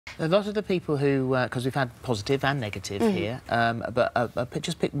A lot of the people who, because we've had positive and negative here, but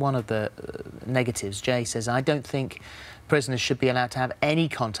just pick one of the negatives. Jay says, I don't think prisoners should be allowed to have any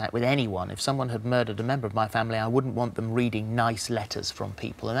contact with anyone. If someone had murdered a member of my family, I wouldn't want them reading nice letters from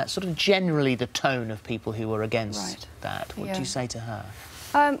people. And that's sort of generally the tone of people who are against that. What do you say to her?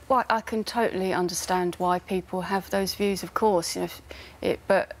 Well, I can totally understand why people have those views, of course, you know,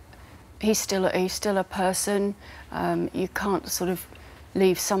 but he's still a person. You can't sort of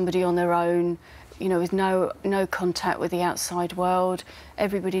leave somebody on their own, you know, with no contact with the outside world.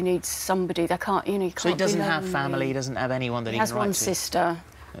 Everybody needs somebody. They can't, you know, you can't. So he doesn't have lonely. family. He doesn't have anyone that he can write to. He has one sister,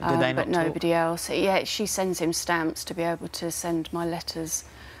 but nobody else. Yeah, she sends him stamps to be able to send my letters.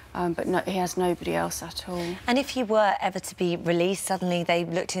 But no, he has nobody else at all. And if you were ever to be released, suddenly they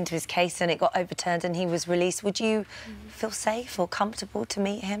looked into his case and it got overturned and he was released, would you feel safe or comfortable to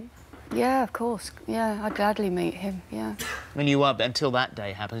meet him? Yeah, of course. Yeah, I'd gladly meet him, yeah. I mean, you are, until that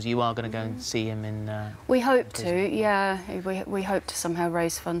day happens, you are going to go and see him in... we hope to, yeah. We hope to somehow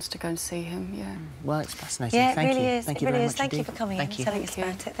raise funds to go and see him, yeah. Well, it's fascinating. Yeah, Thank it really you. is. Thank it you really very is. much Thank you indeed. for coming in and telling us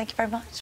about it. Thank you very much.